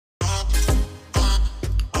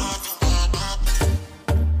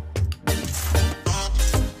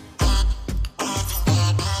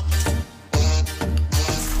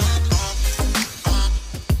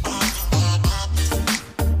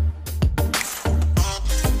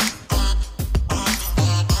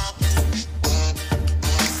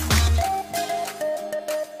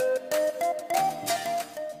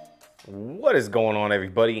What is going on,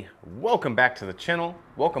 everybody? Welcome back to the channel.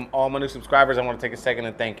 Welcome all my new subscribers. I want to take a second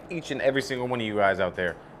and thank each and every single one of you guys out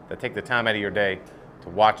there that take the time out of your day to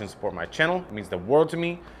watch and support my channel. It means the world to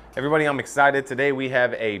me. Everybody, I'm excited. Today we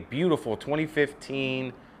have a beautiful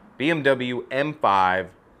 2015 BMW M5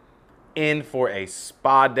 in for a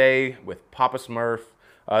spa day with Papa Smurf.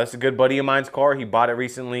 This is a good buddy of mine's car. He bought it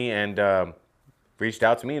recently and reached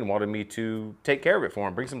out to me and wanted me to take care of it for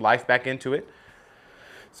him, bring some life back into it.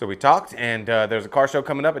 So we talked, and there's a car show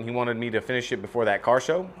coming up, and he wanted me to finish it before that car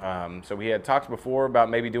show. So we had talked before about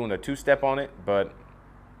maybe doing a two-step on it, but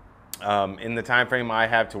in the time frame I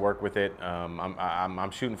have to work with it,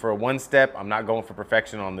 I'm shooting for a one-step. I'm not going for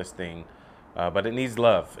perfection on this thing, but it needs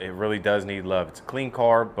love. It really does need love. It's a clean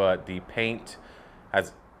car, but the paint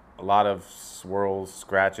has a lot of swirls,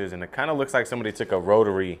 scratches, and it kind of looks like somebody took a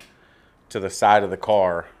rotary to the side of the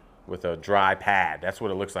car with a dry pad. That's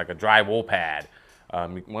what it looks like, a dry wool pad.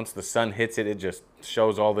 Once the sun hits it, it just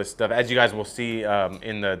shows all this stuff, as you guys will see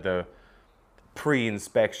in the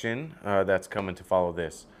pre-inspection that's coming to follow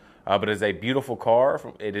this. But it's a beautiful car.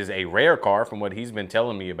 It is a rare car from what he's been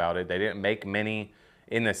telling me about it. They didn't make many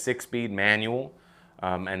in the 6-speed manual,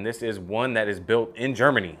 and this is one that is built in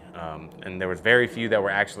Germany. And there was very few that were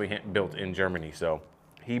actually built in Germany. So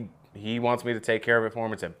he wants me to take care of it for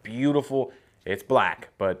him. It's a beautiful, it's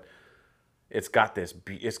black, but it's got this,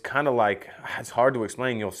 it's kind of like, it's hard to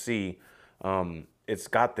explain, you'll see. It's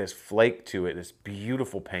got this flake to it, this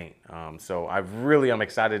beautiful paint. So I'm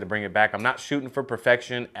excited to bring it back. I'm not shooting for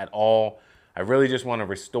perfection at all. I really just want to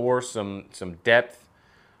restore some depth,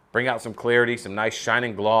 bring out some clarity, some nice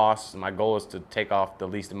shining gloss. My goal is to take off the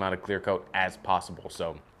least amount of clear coat as possible.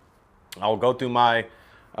 So I'll go through my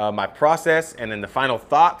process, and then the final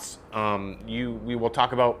thoughts. We will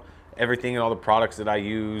talk about everything and all the products that I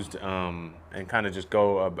used, and kind of just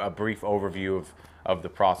go a brief overview of the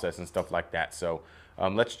process and stuff like that. So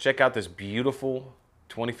let's check out this beautiful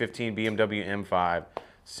 2015 BMW M5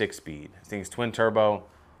 6-speed. This thing's twin turbo.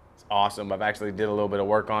 It's awesome. I've actually did a little bit of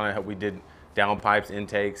work on it. We did downpipes,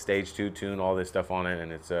 intake, stage 2 tune, all this stuff on it,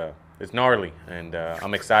 and it's gnarly, and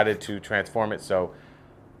I'm excited to transform it. So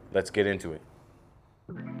let's get into it.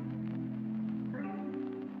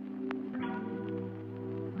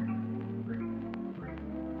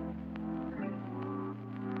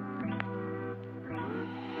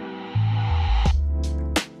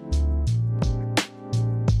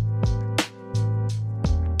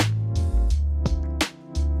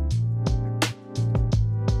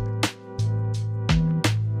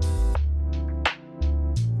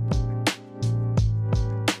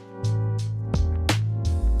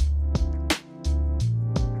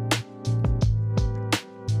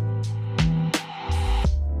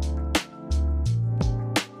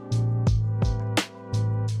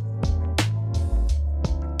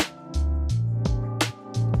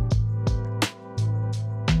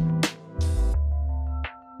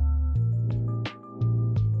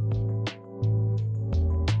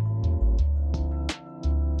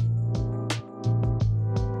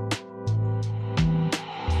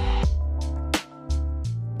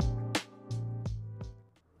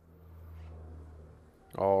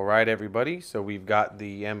 All right, everybody, so we've got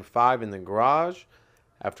the M5 in the garage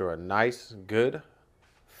after a nice, good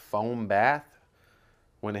foam bath.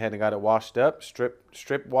 Went ahead and got it washed up,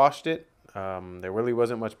 strip washed it. There really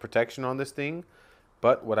wasn't much protection on this thing,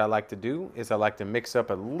 but what I like to do is I like to mix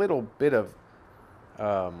up a little bit of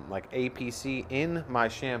like APC in my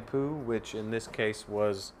shampoo, which in this case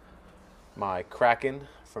was my Kraken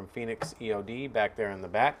from Phoenix EOD back there in the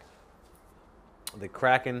back. The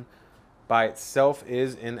Kraken by itself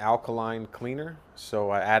is an alkaline cleaner,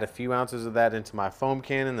 so I add a few ounces of that into my foam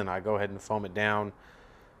can, and then I go ahead and foam it down,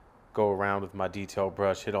 go around with my detail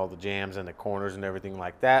brush, hit all the jams and the corners and everything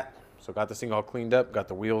like that. So got this thing all cleaned up, got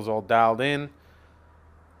the wheels all dialed in.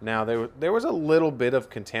 Now there was a little bit of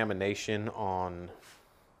contamination on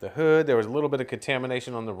the hood, there was a little bit of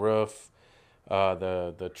contamination on the roof,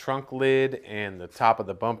 the trunk lid and the top of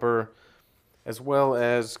the bumper, as well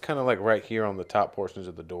as kind of like right here on the top portions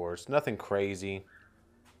of the doors. Nothing crazy.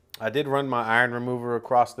 I did run my iron remover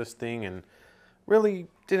across this thing and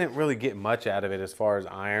didn't really get much out of it as far as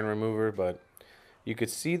iron remover, but you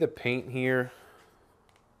could see the paint here.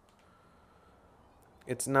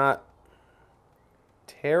 It's not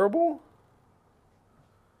terrible.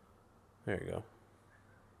 There you go.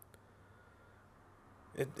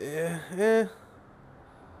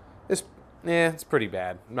 It's pretty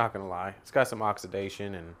bad. I'm not gonna lie. It's got some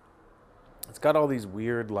oxidation, and it's got all these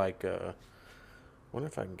weird, like, wonder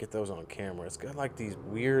if I can get those on camera. It's got like these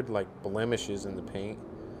weird, like, blemishes in the paint.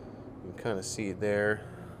 You can kind of see it there.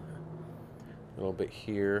 A little bit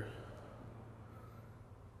here.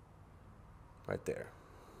 right there.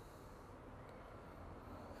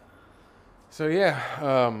 So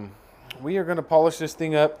yeah, we are gonna polish this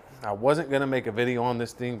thing up. I wasn't gonna make a video on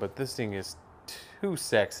this thing, but this thing is too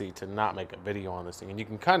sexy to not make a video on this thing, and you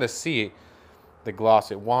can kind of see the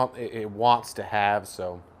gloss it wants to have.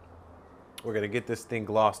 So we're gonna get this thing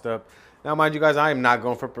glossed up. Now, mind you guys, I am not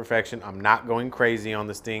going for perfection. I'm not going crazy on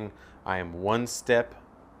this thing. I am one step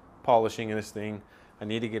polishing this thing. I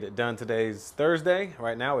need to get it done. Today's Thursday.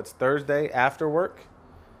 Right now it's Thursday after work.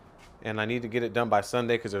 And I need to get it done by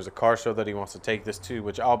Sunday because there's a car show that he wants to take this to,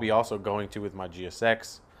 which I'll be also going to with my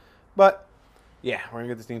GSX. But yeah, we're gonna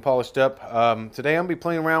get this thing polished up. Today I'm gonna be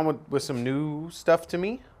playing around with some new stuff to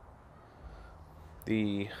me.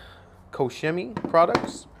 The CHEMIE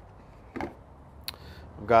products.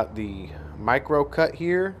 I've got the micro cut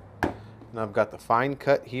here, and I've got the fine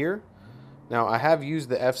cut here. Now I have used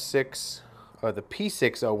the F6 or the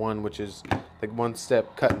P601, which is the one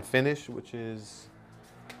step cut and finish, which is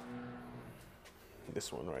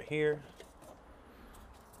this one right here.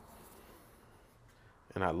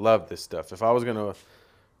 And I love this stuff. If I was gonna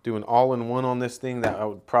do an all-in-one on this thing, that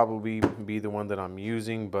would probably be the one that I'm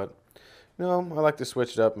using. But you know, I like to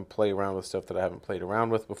switch it up and play around with stuff that I haven't played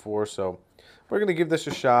around with before. So we're gonna give this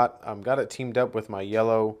a shot. I've got it teamed up with my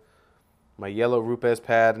yellow RUPES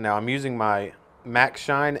pad. Now I'm using my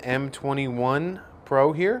MAXSHINE M21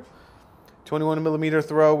 Pro here, 21mm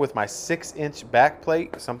throw with my 6-inch back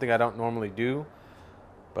plate. Something I don't normally do.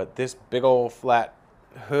 But this big old flat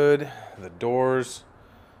hood, the doors,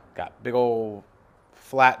 got big old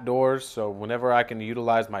flat doors. So whenever I can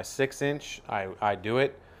utilize my 6-inch, I do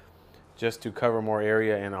it just to cover more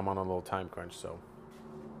area, and I'm on a little time crunch. So,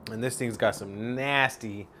 and this thing's got some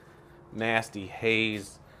nasty, nasty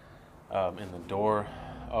haze in the door.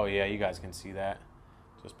 Oh yeah, you guys can see that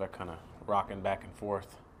just by kind of rocking back and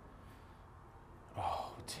forth.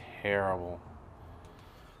 Oh, terrible.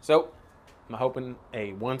 So I'm hoping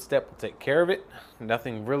a one step will take care of it.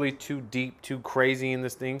 Nothing really too deep, too crazy in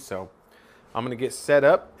this thing. So I'm gonna get set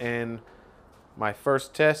up, and my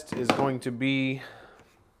first test is going to be,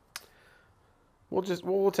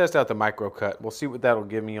 we'll test out the micro cut. We'll see what that'll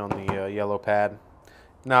give me on the yellow pad.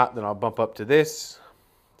 If not, then I'll bump up to this,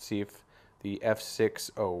 see if the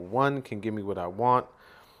F601 can give me what I want.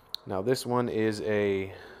 Now this one is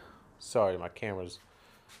a, sorry, my camera's,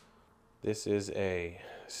 this is a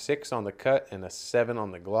 6 on the cut and a 7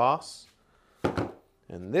 on the gloss.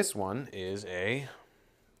 And this one is a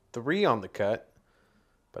 3 on the cut,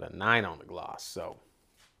 but a 9 on the gloss. So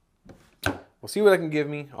we'll see what I can give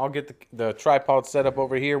me. I'll get the tripod set up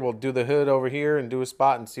over here. We'll do the hood over here and do a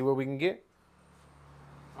spot and see what we can get.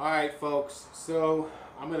 All right, folks. So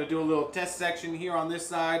I'm going to do a little test section here on this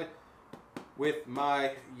side with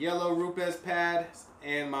my yellow RUPES pad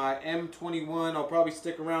and my M21. I'll probably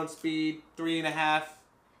stick around speed 3.5,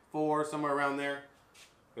 4, somewhere around there.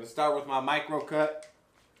 I'm going to start with my micro cut.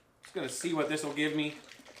 Just going to see what this will give me.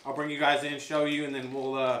 I'll bring you guys in, show you, and then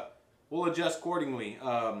we'll adjust accordingly.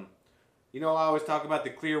 You know, I always talk about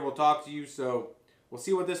the clear will talk to you, so we'll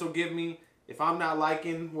see what this will give me. If I'm not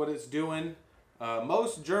liking what it's doing,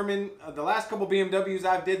 most German, the last couple BMWs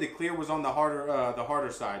I've did, the clear was on the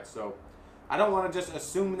harder side. So I don't want to just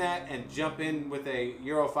assume that and jump in with a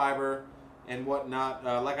Eurofiber and whatnot.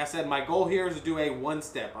 Like I said, my goal here is to do a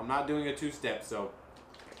one-step. I'm not doing a two-step. So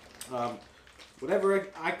whatever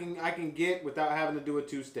I can get without having to do a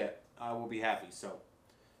two-step, I will be happy. So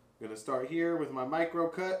I'm gonna start here with my micro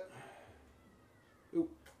cut. Ooh,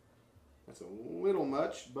 that's a little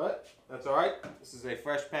much, but that's all right. This is a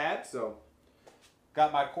fresh pad, so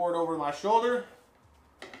got my cord over my shoulder.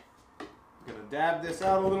 I'm gonna dab this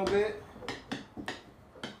out a little bit.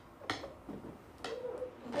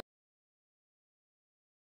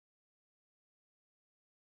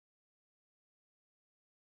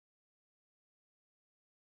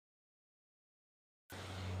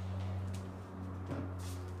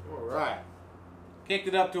 All right, kicked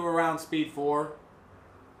it up to around speed 4,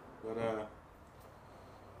 but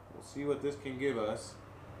we'll see what this can give us.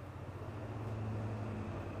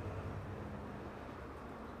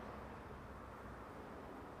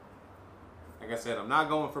 Like I said, I'm not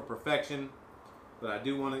going for perfection, but I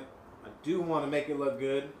do want to make it look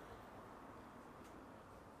good.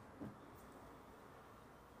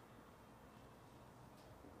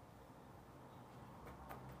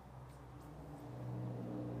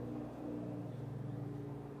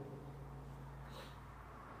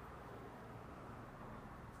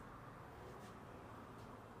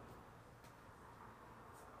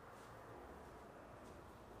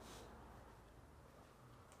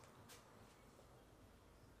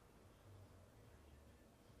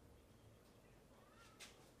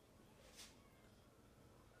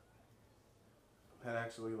 That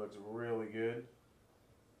actually looks really good.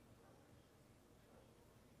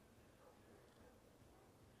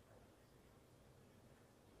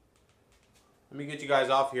 Let me get you guys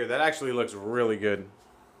off here. That actually looks really good.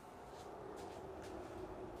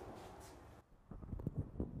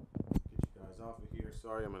 Get you guys off of here.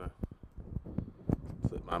 Sorry, I'm gonna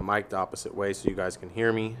flip my mic the opposite way so you guys can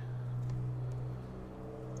hear me.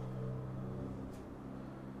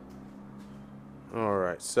 All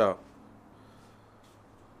right, so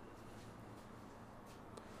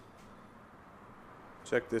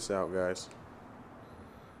check this out, guys.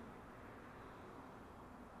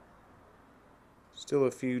 Still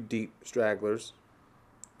a few deep stragglers.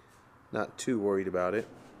 Not too worried about it.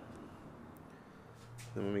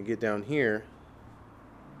 Then when we get down here,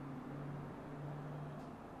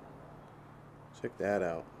 check that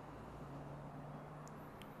out.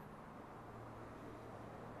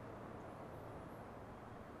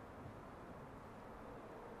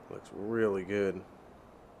 Looks really good.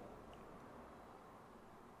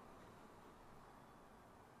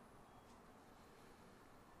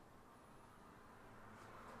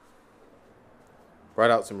 Brought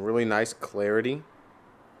out some really nice clarity.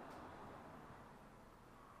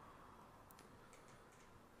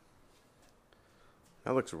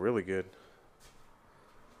 That looks really good.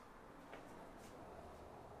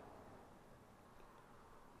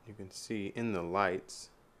 You can see in the lights.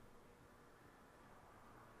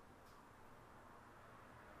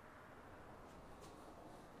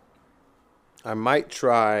 I might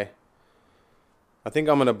try, I think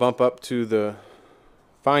I'm going to bump up to the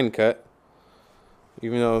fine cut,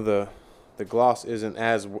 even though the gloss isn't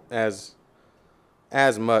as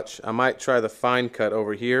much. I might try the fine cut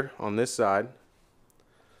over here on this side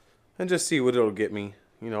and just see what it'll get me.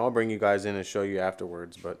 You know, I'll bring you guys in and show you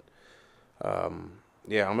afterwards, but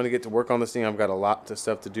yeah, I'm going to get to work on this thing. I've got a lot of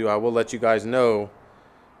stuff to do. I will let you guys know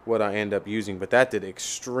what I end up using, but that did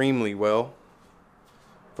extremely well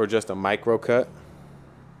for just a micro cut.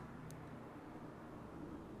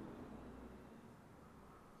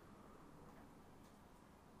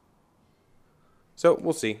 So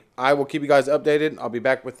we'll see. I will keep you guys updated. I'll be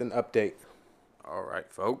back with an update. All right,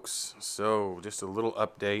 folks. So just a little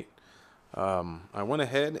update. I went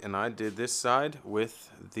ahead and I did this side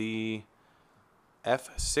with the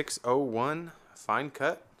F601 fine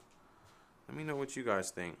cut. Let me know what you guys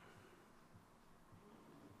think.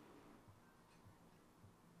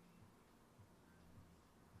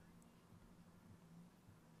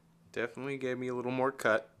 Definitely gave me a little more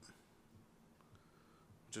cut,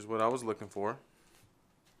 which is what I was looking for.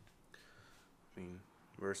 I mean,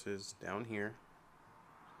 versus down here.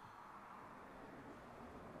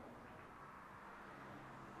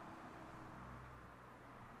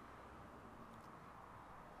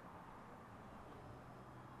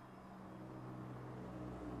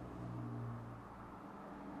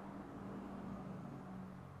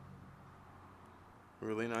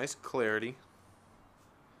 Really nice clarity.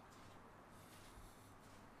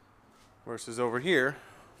 Versus over here,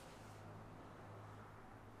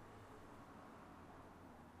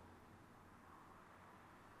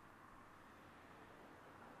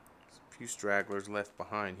 a few stragglers left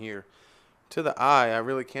behind here. To the eye, I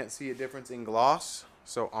really can't see a difference in gloss.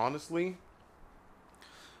 So honestly,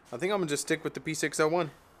 I think I'm gonna just stick with the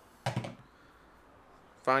P601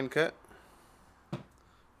 fine cut with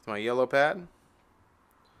my yellow pad,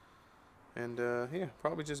 and yeah,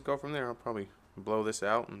 probably just go from there. I'll probably blow this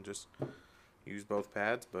out and just use both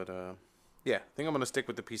pads, but yeah, I think I'm gonna stick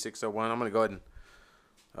with the P601. I'm gonna go ahead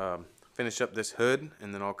and finish up this hood,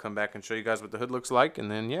 and then I'll come back and show you guys what the hood looks like, and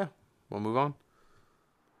then yeah, we'll move on.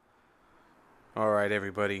 All right,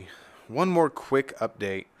 everybody, one more quick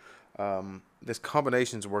update. This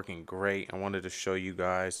combination's working great. I wanted to show you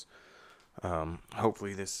guys.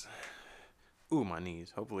 Hopefully this, ooh, my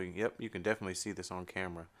knees. Hopefully, yep, you can definitely see this on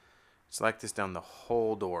camera. It's like this down the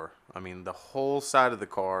whole door. I mean, the whole side of the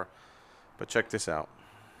car. But check this out.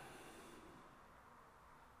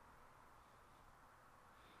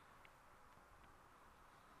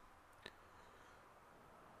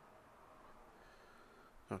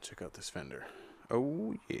 Now check out this fender.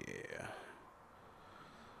 Oh, yeah.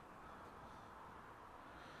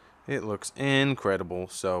 It looks incredible.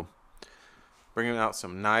 So, bringing out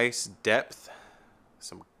some nice depth,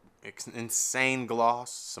 some insane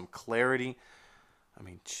gloss, some clarity. I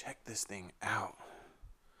mean, check this thing out.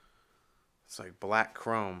 It's like black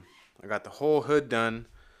chrome. I got the whole hood done.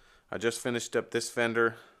 I just finished up this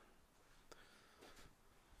fender.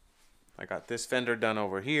 I got this fender done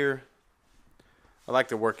over here. I like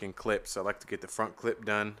to work in clips. I like to get the front clip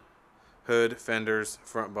done. Hood, fenders,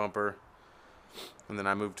 front bumper. And then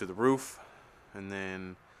I move to the roof. and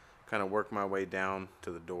then kind of work my way down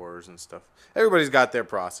to the doors and stuff. Everybody's got their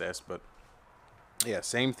process, but yeah,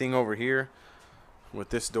 same thing over here with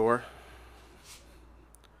this door.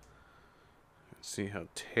 See how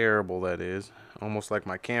terrible that is. Almost like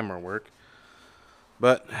my camera work.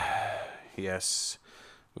 But yes,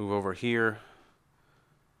 move over here.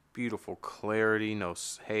 Beautiful clarity, no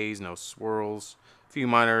haze, no swirls. A few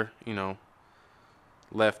minor, you know,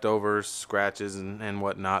 leftovers, scratches and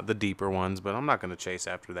whatnot, the deeper ones, but I'm not going to chase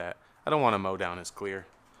after that. I don't want to mow down as clear.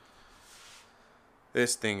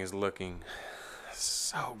 This thing is looking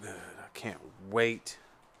so good. I can't wait.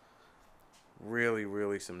 Really,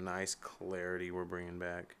 really some nice clarity we're bringing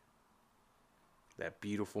back. That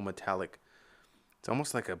beautiful metallic. It's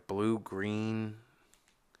almost like a blue-green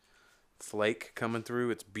flake coming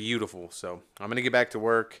through. It's beautiful. So I'm going to get back to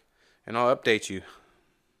work, and I'll update you.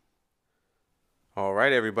 All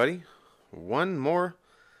right, everybody. One more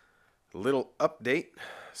little update.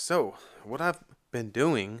 So what I've been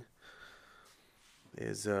doing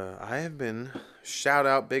is I have been, shout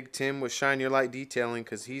out Big Tim with Shine Your Light Detailing,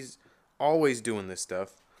 because he's always doing this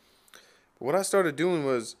stuff. But what I started doing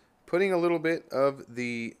was putting a little bit of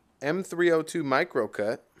the M302 micro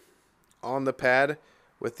cut on the pad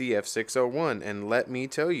with the F601, and let me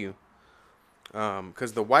tell you,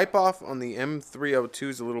 because the wipe off on the M302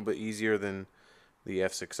 is a little bit easier than the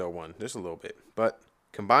F601, just a little bit, but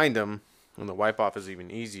combined them and the wipe off is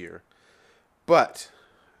even easier. But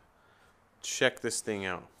check this thing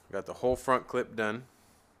out. Got the whole front clip done.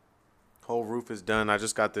 Whole roof is done. I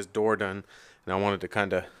just got this door done, and I wanted to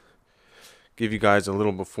kind of give you guys a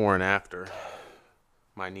little before and after.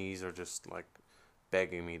 My knees are just like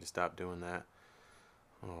begging me to stop doing that.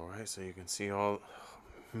 All right, so you can see all.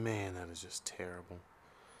 Oh, man, that is just terrible.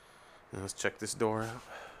 Now let's check this door out.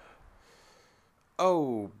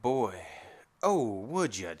 Oh boy. Oh,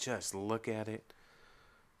 would you just look at it?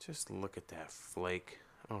 Just look at that flake.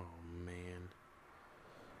 Oh man.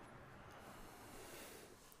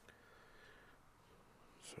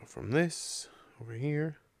 So from this over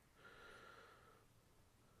here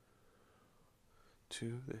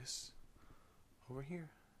to this over here.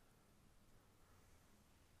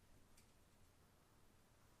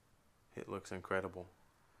 It looks incredible.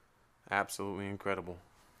 Absolutely incredible.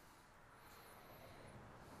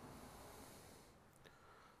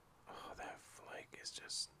 Oh, that flake is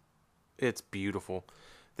just, it's beautiful.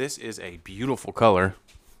 This is a beautiful color.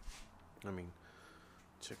 I mean,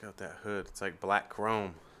 check out that hood. It's like black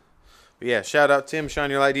chrome. But yeah, shout out Tim,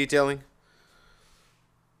 Shine Your Light Detailing.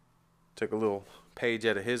 Took a little page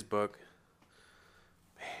out of his book.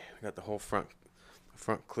 Man, we got the whole front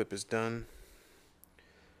clip is done.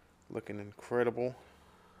 Looking incredible.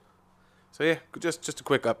 So yeah, just a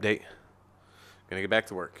quick update. Gonna get back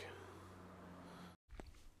to work.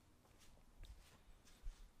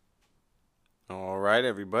 All right,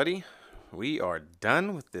 everybody. We are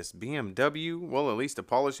done with this BMW. Well, at least the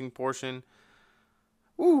polishing portion.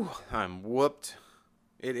 Ooh, I'm whooped.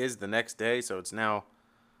 It is the next day, so it's now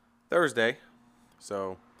Thursday.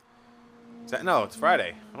 So, no, it's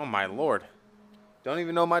Friday. Oh, my Lord. Don't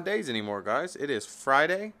even know my days anymore, guys. It is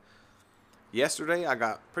Friday. Yesterday, I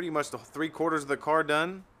got pretty much the 3/4 of the car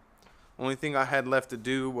done. Only thing I had left to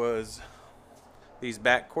do was these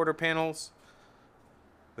back quarter panels,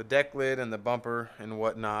 the deck lid and the bumper and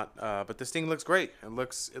whatnot. But this thing looks great. It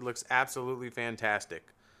looks absolutely fantastic.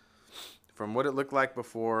 From what it looked like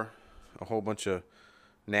before, a whole bunch of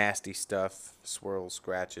nasty stuff, swirls,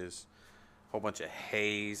 scratches, a whole bunch of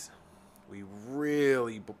haze. We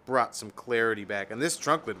really brought some clarity back. And this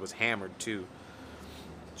trunk lid was hammered too.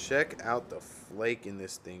 Check out the flake in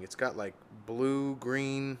this thing. It's got like blue,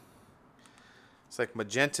 green. It's like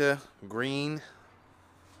magenta, green.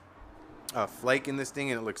 Flake in this thing,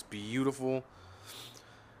 and it looks beautiful.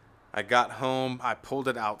 I got home, I pulled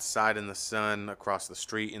it outside in the sun across the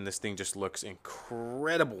street, and this thing just looks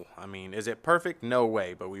incredible. I mean, is it perfect? No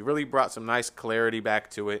way, but we really brought some nice clarity back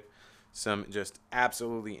to it. Some just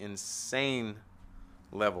absolutely insane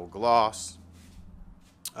level gloss.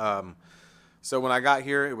 So when I got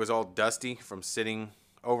here, it was all dusty from sitting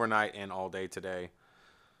overnight and all day today.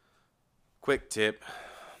 Quick tip.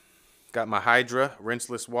 Got my Hydra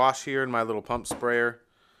rinseless wash here and my little pump sprayer.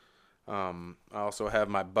 I also have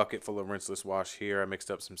my bucket full of rinseless wash here. I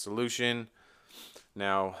mixed up some solution.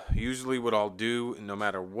 Now, usually what I'll do, no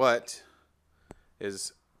matter what,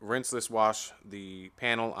 is rinseless wash the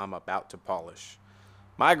panel I'm about to polish.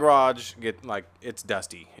 My garage, it's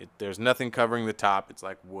dusty. There's nothing covering the top. It's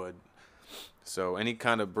like wood. So any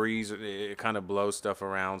kind of breeze, it kind of blows stuff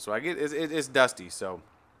around. So it's dusty. So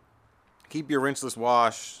keep your rinseless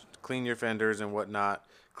wash, clean your fenders and whatnot.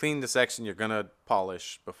 clean the section you're gonna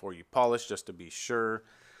polish before you polish, just to be sure.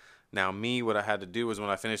 Now what I had to do was when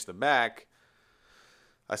I finished the back,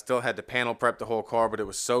 I still had to panel prep the whole car, but it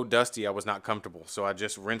was so dusty I was not comfortable. So I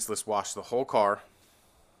just rinseless washed the whole car,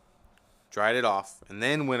 dried it off, and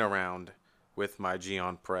then went around with my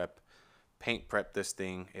Geon prep, paint prep this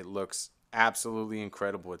thing. It looks absolutely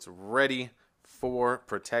incredible. It's ready for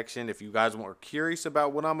protection. If you guys are curious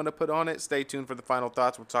about what I'm going to put on it, stay tuned for the final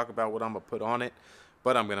thoughts. We'll talk about what I'm going to put on it,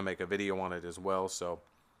 but I'm going to make a video on it as well, so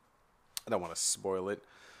I don't want to spoil it.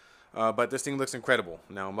 But this thing looks incredible.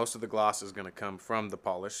 Now, most of the gloss is going to come from the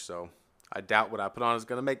polish, so I doubt what I put on is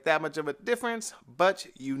going to make that much of a difference, but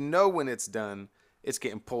you know when it's done, it's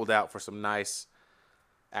getting pulled out for some nice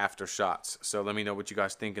after shots. So let me know what you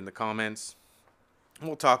guys think in the comments.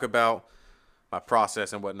 We'll talk about my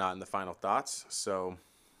process and whatnot in the final thoughts. So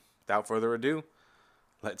without further ado,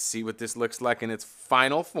 let's see what this looks like in its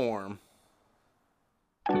final form.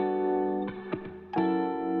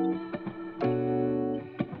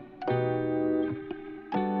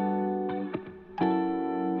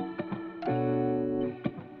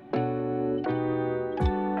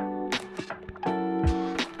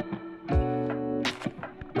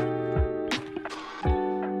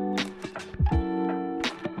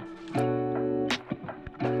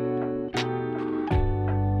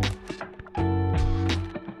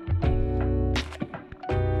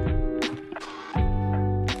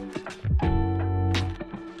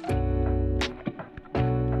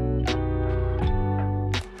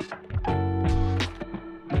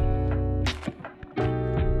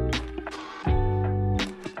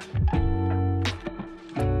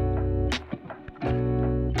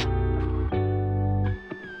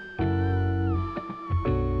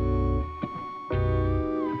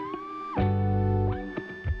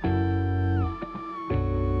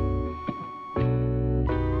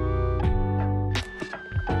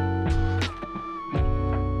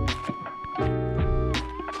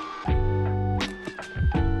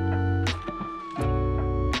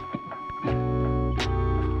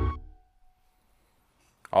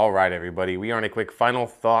 All right, everybody, we are in a quick final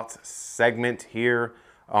thoughts segment here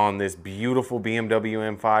on this beautiful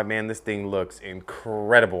BMW M5. Man, this thing looks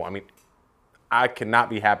incredible. I mean, I cannot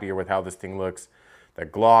be happier with how this thing looks. The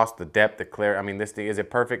gloss, the depth, the clarity. I mean, this thing, is it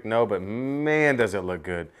perfect? No, but man, does it look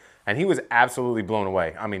good. And he was absolutely blown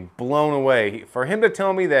away. I mean, blown away. For him to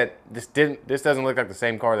tell me that this doesn't look like the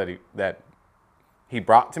same car that he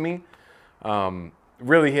brought to me,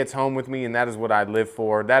 really hits home with me, and that is what I live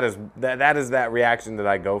for. That is that reaction that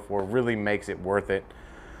I go for. Really makes it worth it.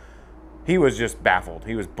 He was just baffled.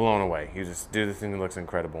 He was blown away. He was just, dude, this thing looks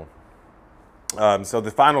incredible. So the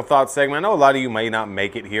final thoughts segment, I know a lot of you may not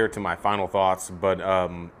make it here to my final thoughts, but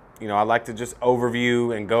you know, I like to just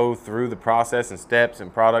overview and go through the process and steps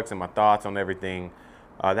and products and my thoughts on everything.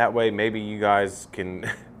 That way maybe you guys can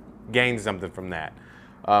gain something from that.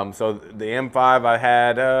 So the M5 I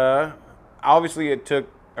had, obviously it took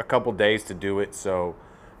a couple days to do it, so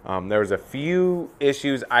there was a few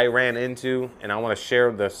issues I ran into, and I want to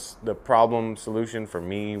share the problem solution for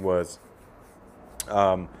me was,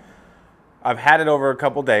 I've had it over a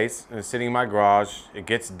couple days, and it's sitting in my garage. It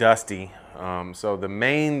gets dusty, so the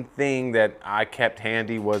main thing that I kept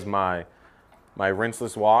handy was my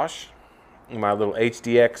rinseless wash, my little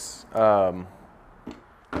HDX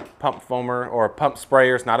pump foamer, or a pump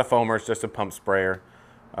sprayer. It's not a foamer, it's just a pump sprayer.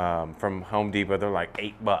 From Home Depot. They're like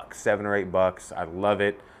 $8, $7 or $8. I love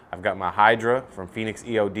it. I've got my Hydra from Phoenix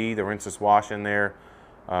EOD, the rinseless wash in there.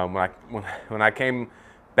 When I came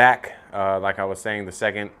back, like I was saying, the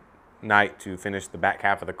second night to finish the back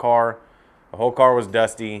half of the car, the whole car was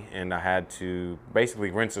dusty, and I had to basically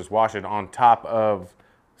rinseless wash it on top of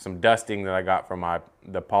some dusting that I got from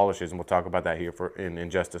the polishes, and we'll talk about that here in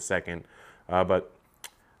just a second. But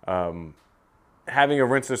having a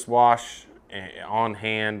rinseless wash on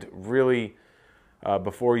hand, really,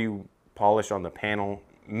 before you polish on the panel,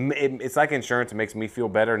 it's like insurance. It makes me feel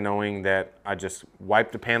better knowing that I just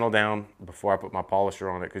wipe the panel down before I put my polisher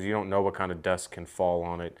on it, because you don't know what kind of dust can fall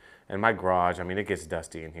on it. And my garage, I mean, it gets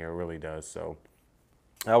dusty in here, it really does. So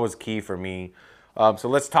that was key for me. So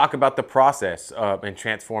let's talk about the process in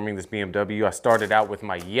transforming this BMW. I started out with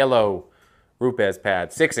my yellow RUPES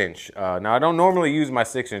pad, 6-inch. Now I don't normally use my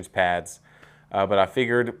 6-inch pads, but I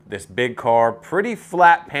figured this big car, pretty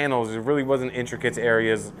flat panels, there really wasn't intricate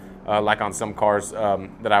areas like on some cars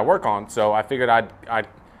that I work on. So I figured I'd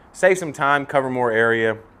save some time, cover more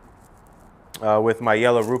area with my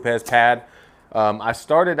yellow RUPES pad. I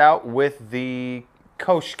started out with the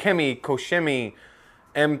CHEMIE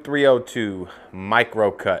M302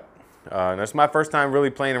 micro cut. That's my first time really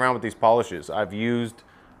playing around with these polishes. I've used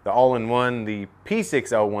the all-in-one, the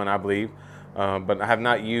P601, I believe, but I have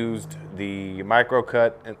not used the micro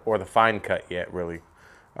cut or the fine cut yet, really.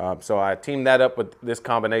 So I teamed that up with this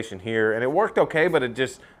combination here, and it worked okay, but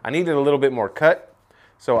I needed a little bit more cut.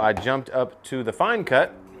 So I jumped up to the fine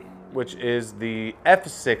cut, which is the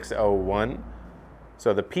F601.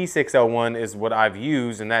 So the P601 is what I've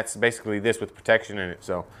used, and that's basically this with protection in it.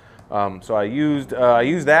 So, so I used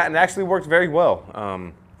that, and it actually worked very well.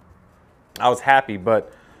 I was happy,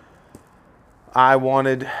 but I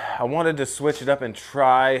wanted to switch it up and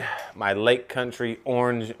try my Lake Country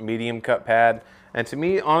orange medium cut pad. And to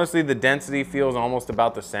me, honestly, the density feels almost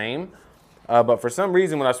about the same. But for some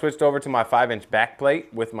reason, when I switched over to my 5-inch back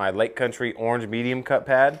plate with my Lake Country orange medium cut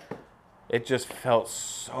pad, it just felt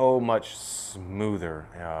so much smoother.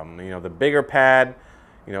 You know, the bigger pad,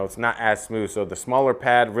 you know, it's not as smooth. So the smaller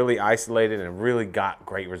pad really isolated and really got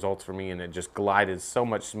great results for me, and it just glided so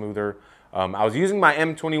much smoother. I was using my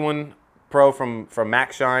M21 Pro from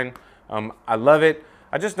MAXSHINE. I love it.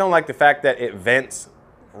 I just don't like the fact that it vents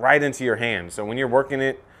right into your hand. So when you're working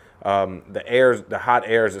it, the hot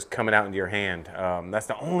air is just coming out into your hand. That's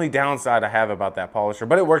the only downside I have about that polisher,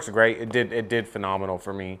 but it works great. It did phenomenal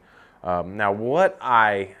for me. Now what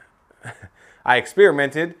I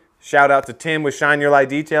experimented, shout out to Tim with Shine Your Light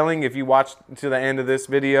Detailing if you watched to the end of this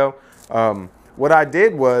video. What I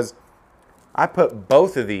did was I put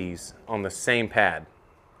both of these on the same pad,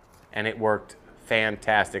 and it worked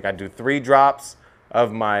fantastic. I do 3 drops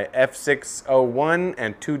of my F601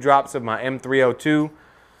 and 2 drops of my M302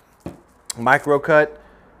 micro cut,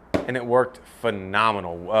 and it worked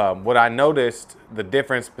phenomenal. What I noticed, the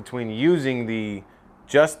difference between using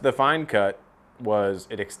just the fine cut, was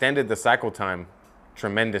it extended the cycle time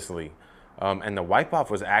tremendously, and the wipe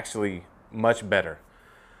off was actually much better.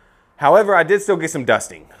 However, I did still get some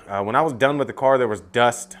dusting. When I was done with the car, there was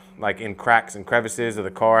dust like in cracks and crevices of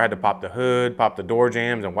the car. I had to pop the hood, pop the door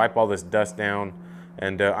jambs, and wipe all this dust down.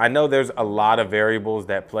 And I know there's a lot of variables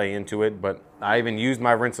that play into it, but I even used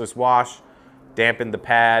my rinseless wash, dampened the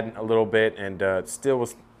pad a little bit, and still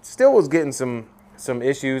was getting some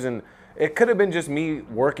issues. And it could have been just me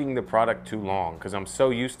working the product too long, because I'm so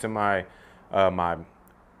used to my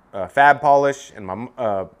fab polish and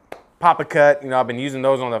my Papa Cut. You know, I've been using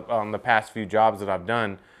those on the past few jobs that I've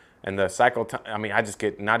done, and the cycle time, I mean, I just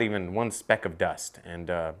get not even one speck of dust, and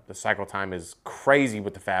the cycle time is crazy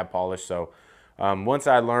with the fab polish. So once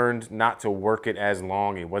I learned not to work it as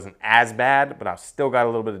long, it wasn't as bad, but I've still got a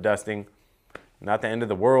little bit of dusting. Not the end of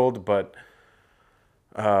the world, but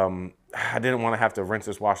I didn't want to have to rinse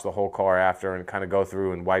this, wash the whole car after, and kind of go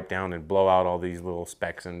through and wipe down and blow out all these little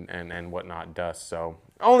specks and whatnot, dust. So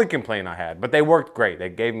only complaint I had, but they worked great. They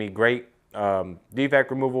gave me great defect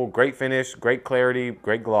removal, great finish, great clarity,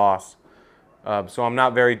 great gloss. So I'm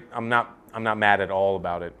not mad at all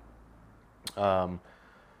about it.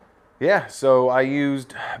 Yeah, so I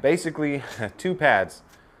used basically 2 pads.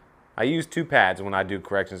 I use 2 pads when I do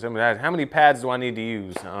corrections. I mean, how many pads do I need to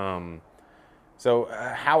use? So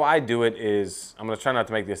how I do it is, I'm gonna try not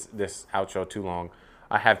to make this outro too long.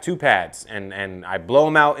 I have 2 pads, and I blow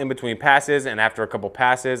them out in between passes, and after a couple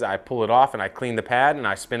passes, I pull it off and I clean the pad and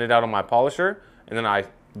I spin it out on my polisher, and then I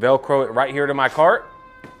Velcro it right here to my cart.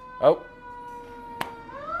 Oh.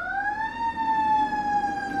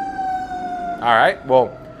 All right,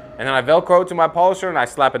 well, and then I Velcro it to my polisher and I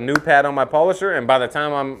slap a new pad on my polisher, and by the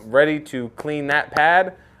time I'm ready to clean that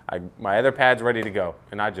pad, my other pad's ready to go,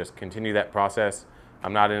 and I just continue that process.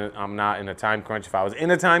 I'm not in a time crunch. If I was in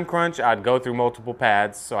a time crunch, I'd go through multiple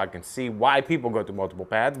pads so I can see why people go through multiple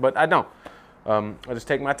pads, but I don't. I just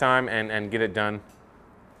take my time and get it done.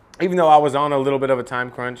 Even though I was on a little bit of a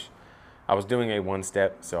time crunch, I was doing a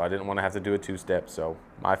 1-step, so I didn't want to have to do a 2-step. So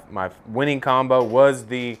my winning combo was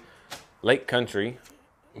the Lake Country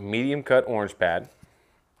medium cut orange pad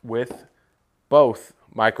with both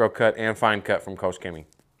micro cut and fine cut from KOCH CHEMIE.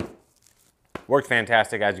 Worked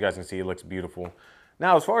fantastic. As you guys can see, it looks beautiful.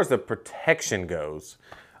 Now, as far as the protection goes,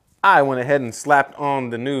 I went ahead and slapped on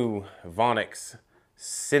the new Vonix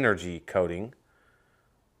Synergy coating,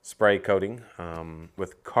 spray coating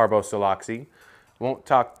with Carbosiloxy. Won't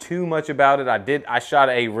talk too much about it. I shot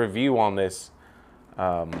a review on this,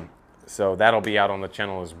 so that'll be out on the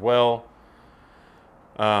channel as well.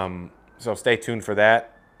 So stay tuned for that.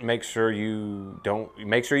 Make sure you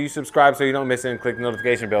subscribe so you don't miss it, and click the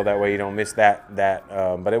notification bell. That way you don't miss that.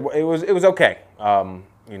 But it was okay.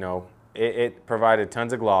 You know, it provided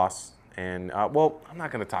tons of gloss, and well, I'm not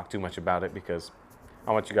going to talk too much about it because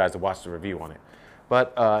I want you guys to watch the review on it.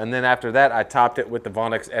 But and then after that, I topped it with the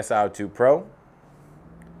Vonix SiO2 Pro.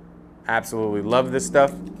 Absolutely love this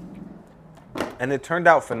stuff. And it turned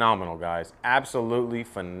out phenomenal, guys. Absolutely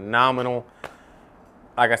phenomenal.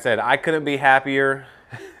 Like I said, I couldn't be happier.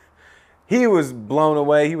 He was blown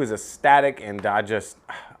away. He was ecstatic, and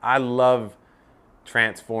I love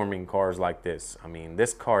transforming cars like this. I mean,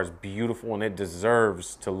 this car is beautiful, and it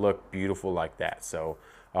deserves to look beautiful like that. So,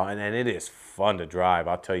 and it is fun to drive.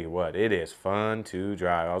 I'll tell you what, it is fun to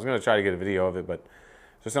drive. I was gonna try to get a video of it, but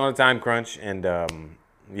just on a time crunch, and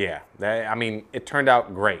yeah, I mean, it turned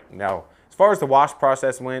out great. Now, as far as the wash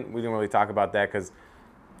process went, we didn't really talk about that because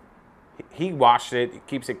he washed it. He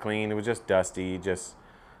keeps it clean. It was just dusty.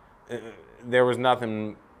 There was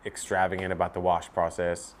nothing extravagant about the wash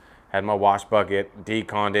process. Had my wash bucket,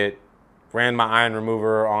 deconned it, ran my iron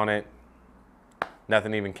remover on it.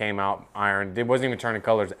 Nothing even came out iron. It wasn't even turning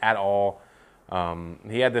colors at all.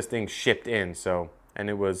 He had this thing shipped in, and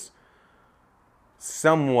it was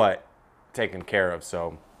somewhat taken care of.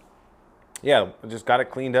 So yeah, just got it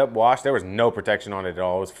cleaned up, washed. There was no protection on it at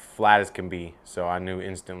all. It was flat as can be. So I knew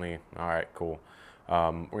instantly, all right, cool.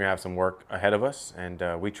 We're gonna have some work ahead of us, and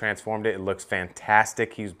we transformed it. It looks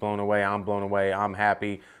fantastic. He's blown away. I'm blown away. I'm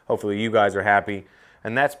happy. Hopefully you guys are happy.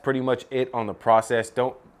 And that's pretty much it on the process.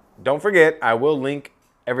 Don't forget, I will link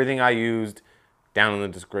everything I used down in the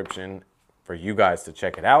description for you guys to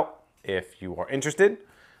check it out if you are interested.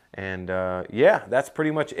 And yeah, that's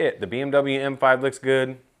pretty much it. The BMW M5 looks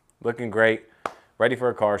good, looking great. Ready for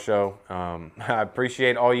a car show. I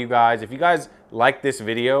appreciate all you guys. If you guys like this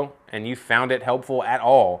video and you found it helpful at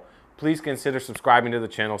all, please consider subscribing to the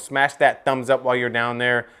channel. Smash that thumbs up while you're down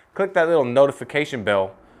there. Click that little notification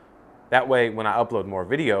bell. That way, when I upload more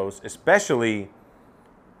videos, especially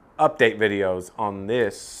update videos on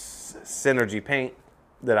this Synergy paint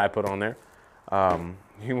that I put on there,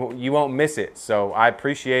 you won't miss it. So I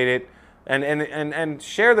appreciate it. And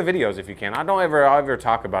share the videos if you can. I don't ever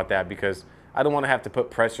talk about that because I don't want to have to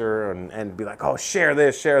put pressure and be like, oh, share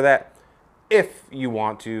this, share that. If you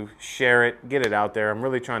want to, share it, get it out there. I'm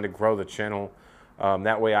really trying to grow the channel.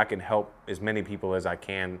 That way I can help as many people as I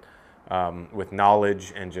can with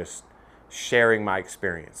knowledge and just sharing my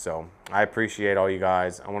experience. So I appreciate all you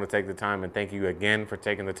guys. I want to take the time and thank you again for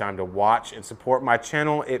taking the time to watch and support my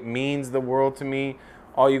channel. It means the world to me,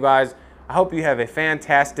 all you guys. I hope you have a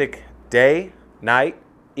fantastic day, night,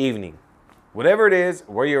 evening. Whatever it is,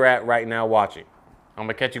 where you're at right now watching. I'm going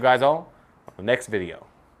to catch you guys all on the next video.